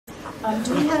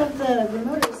Do we have the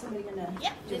remote, or is somebody going to?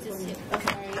 Yeah, this is it.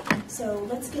 Okay. So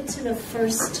let's get to the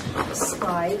first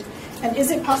slide. And is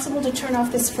it possible to turn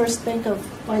off this first bank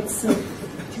of lights to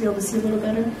be able to see a little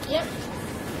better? Yep.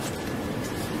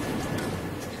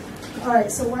 All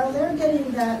right, so while they're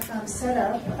getting that set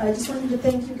up, I just wanted to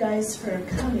thank you guys for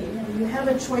coming. And you have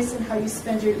a choice in how you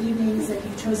spend your evenings, and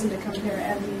you've chosen to come here,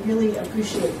 and we really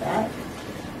appreciate that.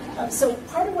 So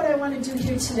part of what I want to do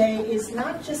here today is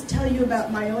not just tell you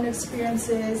about my own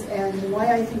experiences and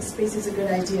why I think space is a good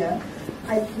idea.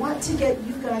 I want to get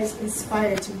you guys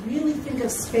inspired to really think of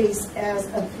space as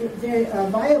a very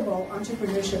viable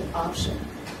entrepreneurship option.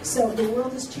 So the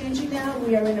world is changing now.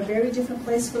 We are in a very different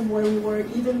place from where we were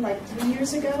even like 3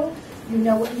 years ago. You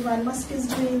know what Elon Musk is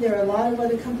doing. There are a lot of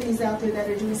other companies out there that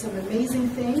are doing some amazing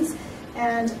things.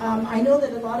 And I know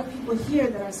that a lot of people here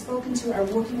that I've spoken to are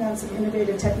working on some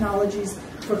innovative technologies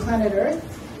for planet Earth.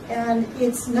 And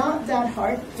it's not that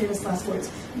hard, famous last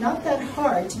words, not that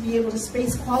hard to be able to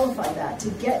space qualify that, to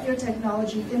get your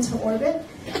technology into orbit.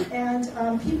 And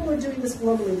people are doing this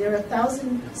globally. There are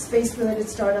 1,000 space-related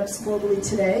startups globally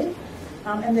today.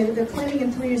 And they're planning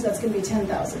in 3 years that's going to be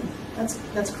 10,000.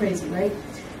 That's crazy, right?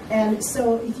 And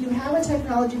so if you have a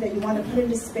technology that you want to put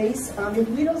into space, if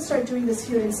we don't start doing this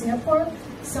here in Singapore,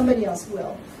 somebody else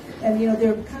will. And you know,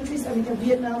 there are countries, I mean,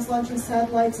 Vietnam's launching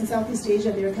satellites in Southeast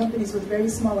Asia. There are companies with very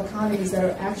small economies that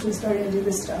are actually starting to do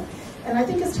this stuff. And I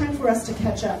think it's time for us to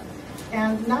catch up.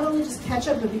 And not only just catch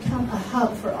up, but become a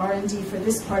hub for R&D for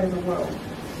this part of the world.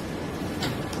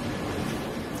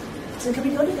 So can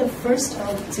we go to the first,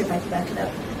 let's see if I can back it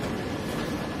up.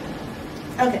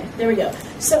 Okay, there we go.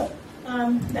 So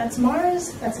that's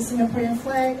Mars, that's a Singaporean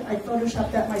flag. I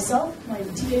photoshopped that myself. My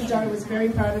teenage daughter was very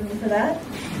proud of me for that.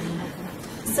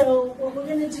 So what we're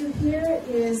going to do here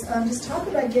is just talk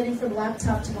about getting from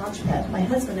laptop to launchpad. My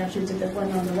husband actually did the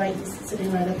one on the right. He's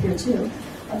sitting right up here too.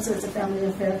 So it's a family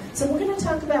affair. So we're going to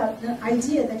talk about the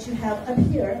idea that you have up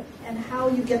here and how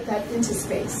you get that into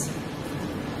space.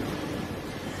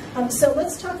 So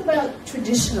let's talk about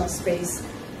traditional space,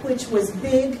 which was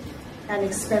big and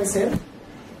expensive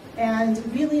and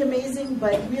really amazing,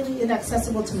 but really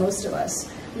inaccessible to most of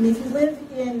us. I mean, if you live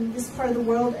in this part of the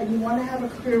world and you want to have a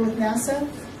career with NASA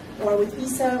or with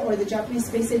ESA or the Japanese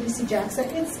Space Agency,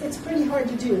 JAXA, it's pretty hard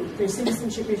to do. There's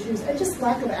citizenship issues and just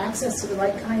lack of access to the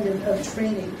right kind of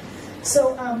training.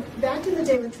 So back in the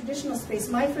day with traditional space,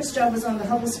 my first job was on the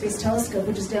Hubble Space Telescope,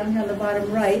 which is down here on the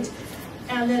bottom right.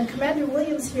 And then Commander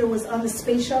Williams here was on the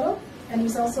Space Shuttle, and he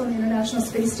was also on the International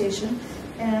Space Station.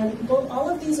 And all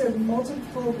of these are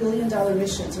multiple billion-dollar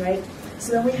missions, right?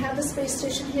 So then we have the space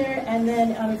station here, and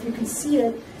then if you can see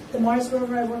it, the Mars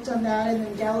rover, I worked on that, and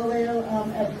then Galileo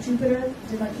at Jupiter,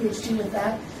 did my PhD with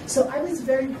that. So I was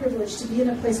very privileged to be in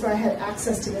a place where I had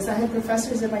access to this. I had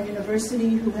professors at my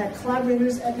university who had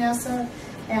collaborators at NASA,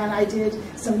 and I did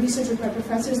some research with my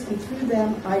professors, and through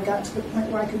them I got to the point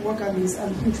where I could work on these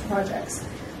huge projects.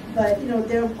 But you know,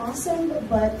 they're awesome,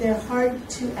 but they're hard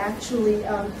to actually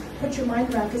put your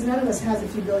mind around, because none of us has a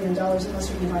few $1 billion unless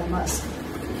you're Elon Musk.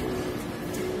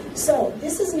 So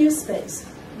this is NewSpace.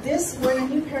 We're in a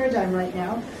new paradigm right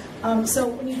now. So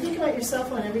when you think about your cell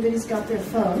phone, everybody's got their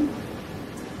phone.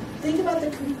 Think about the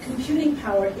computing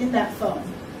power in that phone,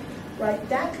 right?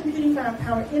 That computing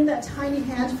power in that tiny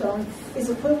hand phone is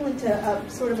equivalent to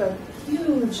sort of a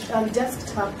huge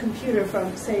desktop computer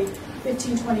from, say,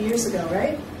 15, 20 years ago,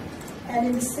 right? And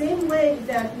in the same way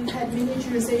that we've had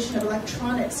miniaturization of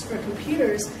electronics for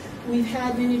computers, we've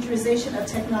had miniaturization of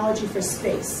technology for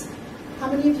space. How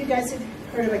many of you guys have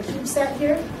heard of a CubeSat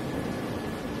here?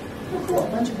 Oh, cool, a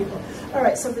bunch of people. All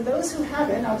right, so for those who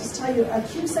haven't, I'll just tell you, a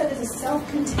CubeSat is a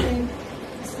self-contained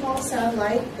small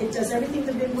satellite. It does everything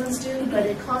the big ones do, but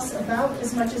it costs about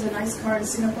as much as a nice car in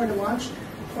Singapore to launch,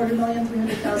 $250,000,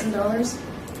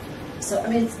 $300,000. So, I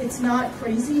mean, it's not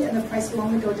crazy, and the price will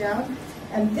only go down.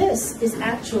 And this is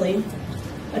actually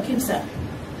a CubeSat,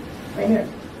 right here.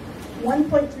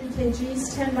 1.3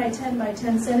 kgs, 10 by 10 by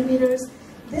 10 centimeters.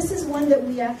 This is one that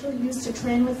we actually use to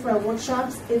train with for our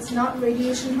workshops. It's not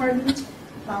radiation hardened.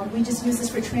 We just use this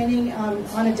for training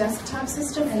on a desktop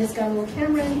system, and it's got a little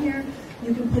camera in here.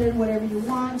 You can put in whatever you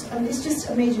want. It's just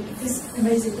amazing. This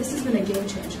has been a game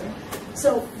changer.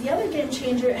 So the other game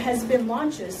changer has been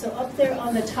launches. So up there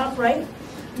on the top right,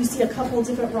 you see a couple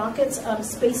different rockets.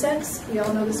 SpaceX, we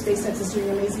all know that SpaceX is doing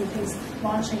amazing things,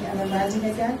 launching and then landing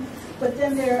again. But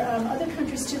then there are other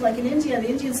countries too, like in India, the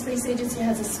Indian Space Agency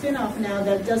has a spin-off now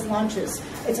that does launches.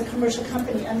 It's a commercial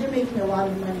company, and they're making a lot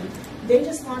of money. They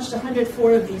just launched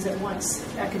 104 of these at once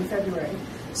back in February.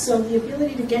 So the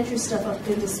ability to get your stuff up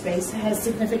into space has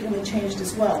significantly changed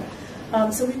as well.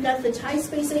 So we've got the Thai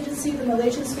Space Agency, the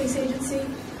Malaysian Space Agency.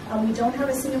 We don't have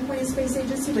a Singaporean space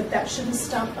agency, but that shouldn't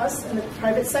stop us in the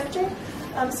private sector.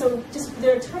 So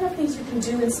there are a ton of things you can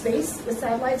do in space with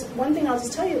satellites. One thing I'll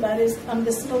just tell you about is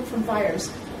the smoke from fires.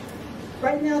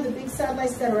 Right now, the big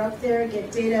satellites that are up there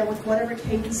get data with whatever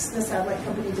cadence the satellite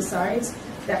company decides.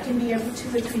 That can be every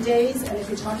 2 or 3 days, and if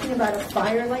you're talking about a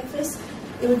fire like this,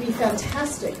 it would be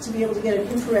fantastic to be able to get an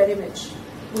infrared image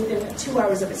within 2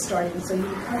 hours of it starting. So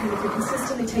if you're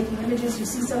consistently taking images, you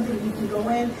see something, you can go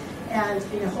in and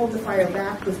hold the fire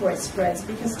back before it spreads,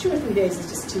 because 2 or 3 days is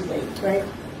just too late, right?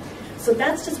 So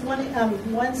that's just one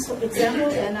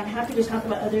example, and I'm happy to talk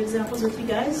about other examples with you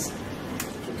guys.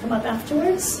 If you come up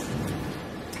afterwards.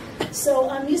 So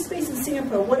NewSpace in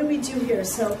Singapore, what do we do here?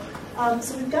 So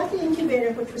we've got the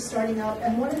incubator, which we're starting up,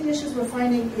 and one of the issues we're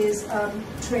finding is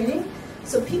training.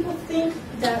 So people think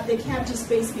that they can't do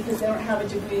space because they don't have a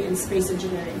degree in space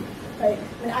engineering. Right?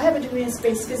 I mean, I have a degree in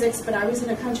space physics, but I was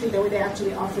in a country where they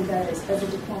actually offered that as a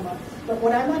diploma. But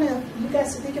what I want you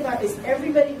guys to think about is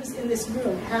everybody who's in this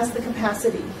room has the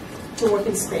capacity to work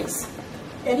in space.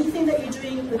 Anything that you're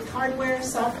doing with hardware,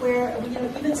 software,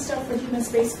 even stuff for human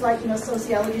spaceflight,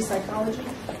 sociology, psychology,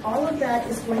 all of that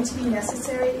is going to be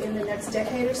necessary in the next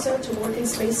decade or so to work in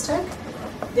space tech.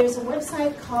 There's a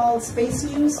website called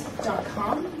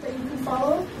spacenews.com that you can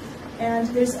follow. And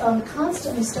there's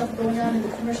constantly stuff going on in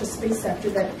the commercial space sector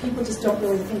that people just don't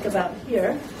really think about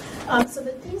here. So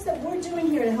the things that we're doing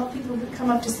here to help people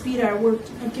come up to speed are we're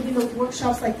giving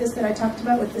workshops like this that I talked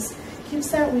about with this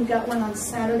CubeSat. We've got one on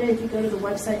Saturday. If you go to the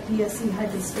website,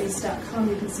 bse-space.com,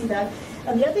 you can see that.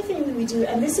 And the other thing that we do,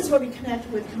 and this is where we connect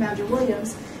with Commander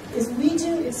Williams, is we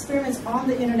do experiments on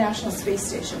the International Space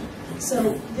Station.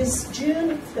 So this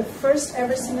June, the first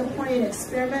ever Singaporean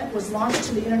experiment was launched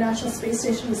to the International Space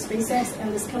Station with SpaceX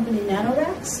and this company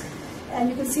NanoRacks. And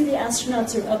you can see the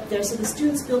astronauts are up there. So the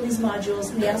students build these modules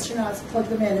and the astronauts plug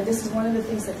them in. And this is one of the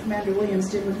things that Commander Williams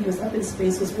did when he was up in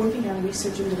space, was working on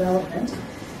research and development.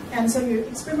 And so your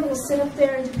experiment will sit up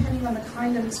there, depending on the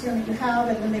kind of experiment you have,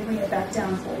 and then they bring it back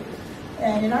down for you.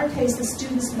 And in our case, the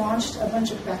students launched a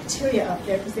bunch of bacteria up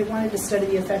there because they wanted to study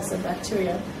the effects of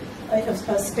bacteria,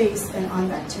 of space and on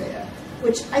bacteria,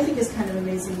 which I think is kind of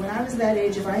amazing. When I was that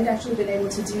age, if I had actually been able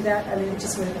to do that, I mean, it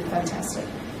just would have been fantastic.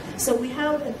 So we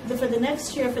have, for the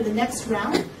next year, for the next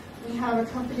round, we have a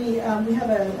company, we have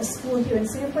a school here in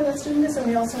Singapore that's doing this, and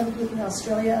we also have a group in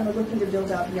Australia, and we're looking to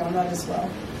build out beyond that as well.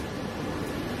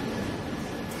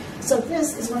 So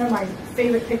this is one of my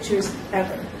favorite pictures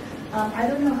ever. I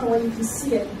don't know how well you can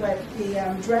see it, but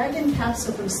the Dragon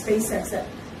capsule from SpaceX that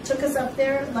took us up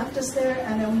there, left us there,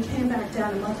 and then we came back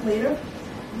down a month later.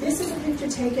 This is a picture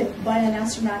taken by an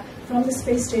astronaut from the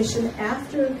space station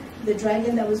after the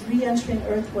Dragon that was re-entering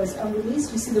Earth was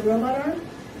released. You see the robot arm?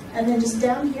 And then just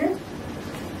down here,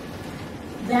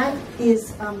 that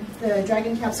is the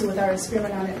Dragon capsule with our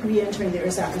experiment on it re-entering the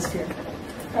Earth's atmosphere.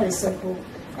 That is so cool.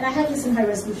 And I have this in high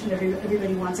resolution,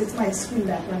 everybody wants. It's my screen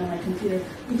background on my computer.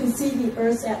 You can see the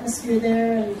Earth's atmosphere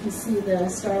there, and you can see the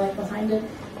starlight behind it.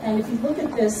 And if you look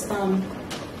at this,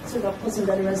 sort of up close and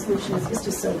better resolution, it's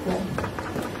just so cool.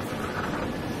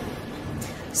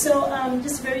 So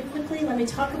just very quickly, let me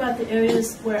talk about the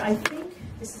areas where I think,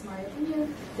 this is my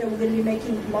opinion, that we're going to be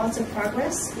making lots of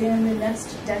progress in the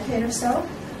next decade or so.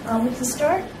 We can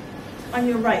start on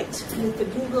your right with the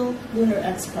Google Lunar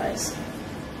X Prize.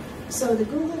 So the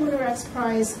Google Lunar X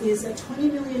Prize is a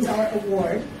 $20 million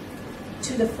award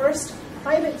to the first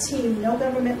private team, no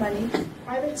government money,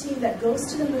 private team that goes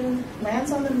to the moon,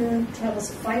 lands on the moon,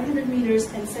 travels 500 meters,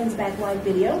 and sends back live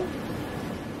video.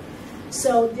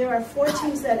 So there are 4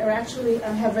 teams that are actually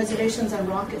have reservations on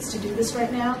rockets to do this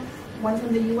right now. 1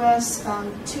 from the US,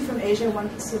 2 from Asia,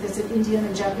 so there's an Indian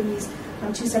and Japanese,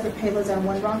 2 separate payloads on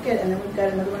 1 rocket, and then we've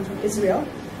got another one from Israel.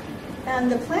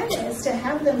 And the plan is to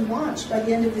have them launch by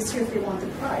the end of this year if they want the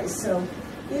prize. So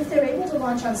if they're able to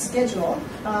launch on schedule,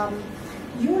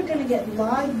 you are going to get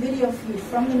live video feed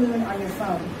from the moon on your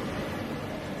phone.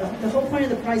 The whole point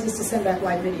of the prize is to send back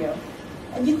live video.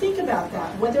 And you think about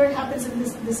that, whether it happens in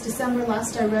this December,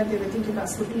 last I read they were thinking about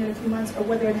slipping in a few months, or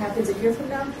whether it happens a year from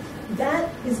now, that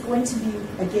is going to be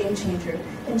a game changer.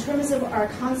 In terms of our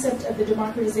concept of the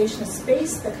democratization of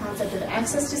space, the concept of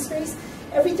access to space,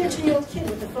 every 13-year-old kid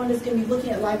with a phone is going to be looking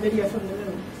at live video from the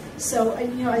moon. So I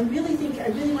really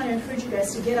want to encourage you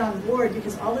guys to get on board,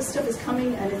 because all this stuff is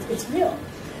coming and it's real.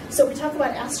 So we talk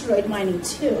about asteroid mining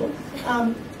too.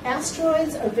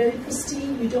 Asteroids are very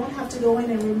pristine. You don't have to go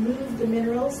in and remove the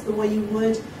minerals the way you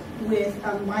would with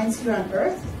mines here on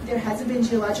Earth. There hasn't been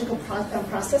geological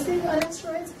processing on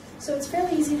asteroids, so it's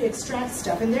fairly easy to extract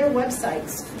stuff. And there are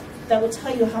websites that will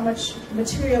tell you how much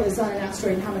material is on an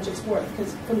asteroid and how much it's worth,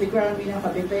 because from the ground we know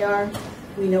how big they are,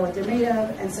 we know what they're made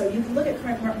of, and so you can look at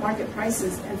current market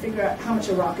prices and figure out how much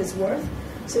a rock is worth.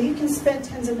 So you can spend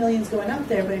tens of millions going up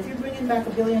there, but if you're bringing back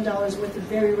 $1 billion worth of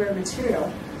very rare material,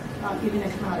 you're going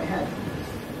to come out ahead.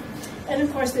 And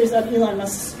of course, there's Elon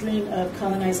Musk's dream of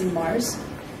colonizing Mars.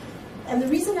 And the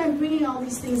reason I'm bringing all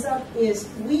these things up is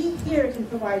we here can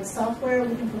provide software,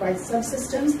 we can provide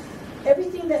subsystems.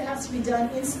 Everything that has to be done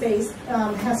in space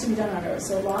has to be done on Earth.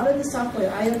 So a lot of the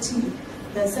software, IoT,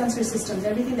 the sensor systems,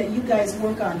 everything that you guys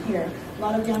work on here, a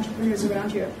lot of the entrepreneurs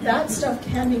around here, that stuff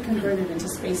can be converted into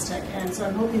space tech. And so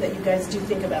I'm hoping that you guys do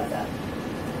think about that.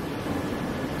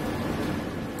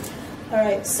 All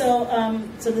right, so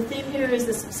the theme here is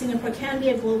that Singapore can be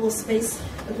a global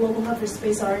hub for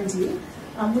space R&D.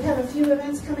 We have a few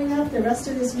events coming up. The rest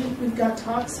of this week, we've got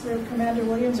talks for Commander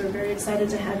Williams. We're very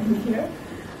excited to have him here.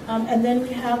 And then we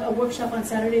have a workshop on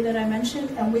Saturday that I mentioned,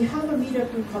 and we have a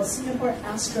meetup group called Singapore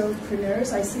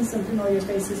Astropreneurs. I see some familiar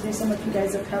faces here. Some of you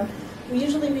guys have come. We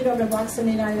usually meet over Block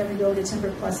Sunday night, and then we go to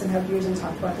Timber Plus and have beers and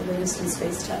talk about the latest in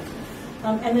space tech.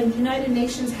 And then the United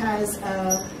Nations has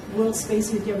World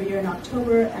Space Week every year in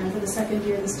October, and for the second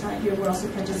year this time year, we're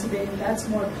also participating. That's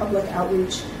more public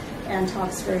outreach and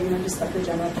talks for, just like the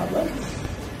general public.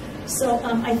 So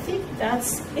I think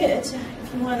that's it.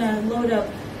 If you want to load up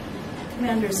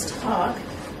Commander's talk.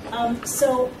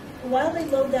 So while they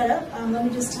load that up, let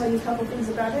me just tell you a couple things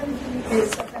about him. He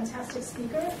is a fantastic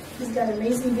speaker. He's got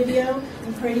amazing video.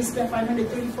 We've already spent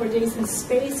 534 days in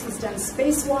space. He's done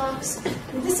spacewalks.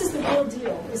 And this is the real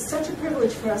deal. It's such a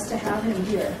privilege for us to have him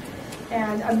here.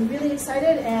 And I'm really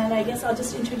excited, and I guess I'll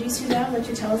just introduce you now and let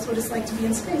you tell us what it's like to be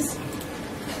in space.